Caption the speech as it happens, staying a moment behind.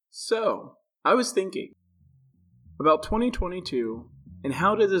So, I was thinking about 2022 and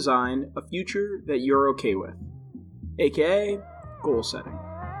how to design a future that you're okay with, aka goal setting.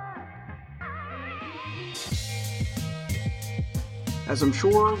 As I'm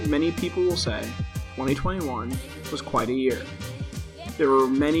sure many people will say, 2021 was quite a year. There were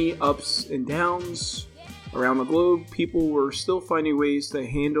many ups and downs. Around the globe, people were still finding ways to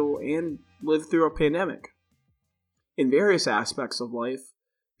handle and live through a pandemic. In various aspects of life,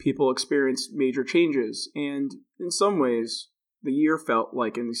 people experienced major changes, and in some ways, the year felt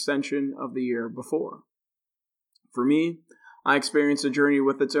like an extension of the year before. For me, I experienced a journey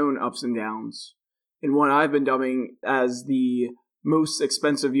with its own ups and downs. In what I've been dubbing as the most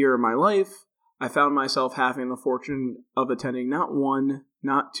expensive year of my life, I found myself having the fortune of attending not one,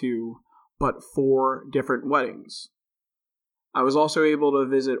 not two, but 4 different weddings. I was also able to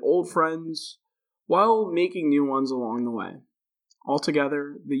visit old friends while making new ones along the way.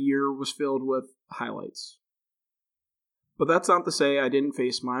 Altogether, the year was filled with highlights. But that's not to say I didn't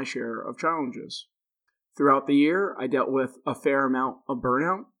face my share of challenges. Throughout the year, I dealt with a fair amount of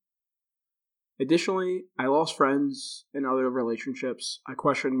burnout. Additionally, I lost friends and other relationships. I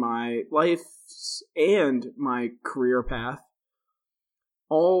questioned my life and my career path,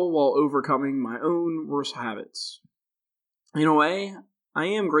 all while overcoming my own worst habits. In a way, I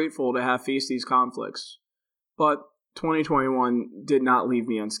am grateful to have faced these conflicts, but 2021 did not leave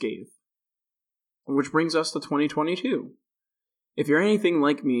me unscathed. Which brings us to 2022. If you're anything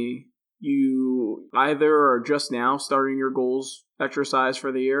like me, you either are just now starting your goals exercise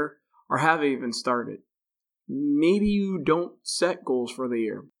for the year, or haven't even started. Maybe you don't set goals for the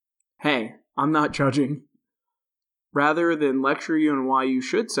year. Hey, I'm not judging. Rather than lecture you on why you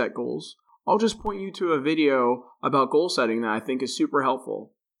should set goals, I'll just point you to a video about goal setting that I think is super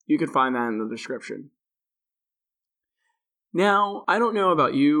helpful. You can find that in the description. Now, I don't know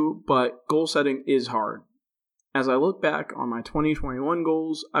about you, but goal setting is hard. As I look back on my 2021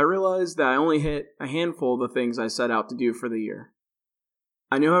 goals, I realized that I only hit a handful of the things I set out to do for the year.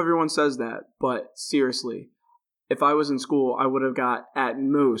 I know everyone says that, but seriously, if I was in school, I would have got at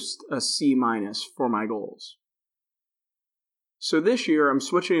most a C- for my goals. So this year, I'm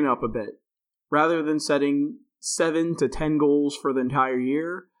switching it up a bit. Rather than setting 7 to 10 goals for the entire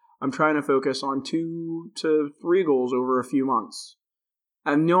year, I'm trying to focus on 2 to 3 goals over a few months.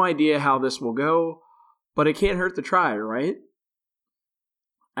 I have no idea how this will go, but it can't hurt to try, right?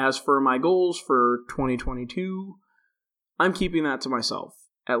 As for my goals for 2022, I'm keeping that to myself,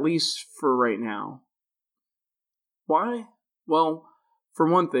 at least for right now. Why? Well, for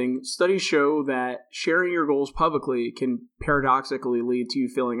one thing, studies show that sharing your goals publicly can paradoxically lead to you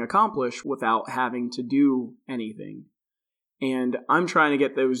feeling accomplished without having to do anything. And I'm trying to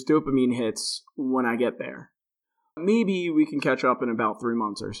get those dopamine hits when I get there. Maybe we can catch up in about 3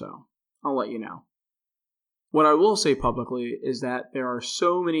 months or so. I'll let you know. What I will say publicly is that there are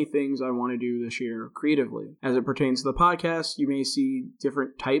so many things I want to do this year creatively. As it pertains to the podcast, you may see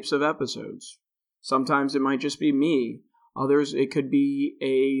different types of episodes. Sometimes it might just be me. Others, it could be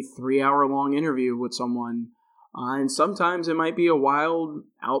a 3-hour-long interview with someone. And sometimes it might be a wild,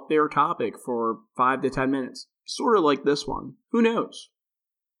 out there topic for 5 to 10 minutes. Sort of like this one. Who knows?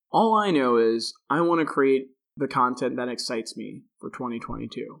 All I know is I want to create the content that excites me for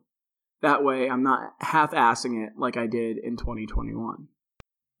 2022. That way, I'm not half-assing it like I did in 2021.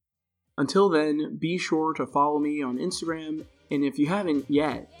 Until then, be sure to follow me on Instagram, and if you haven't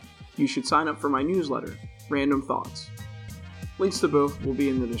yet, you should sign up for my newsletter, Random Thoughts. Links to both will be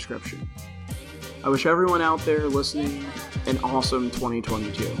in the description. I wish everyone out there listening an awesome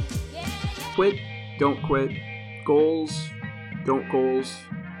 2022. Quit, don't quit. Goals, don't goals.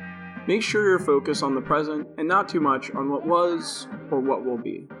 Make sure you're focused on the present and not too much on what was or what will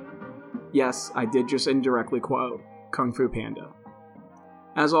be. Yes, I did just indirectly quote Kung Fu Panda.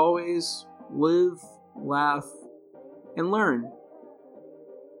 As always, live, laugh, and learn.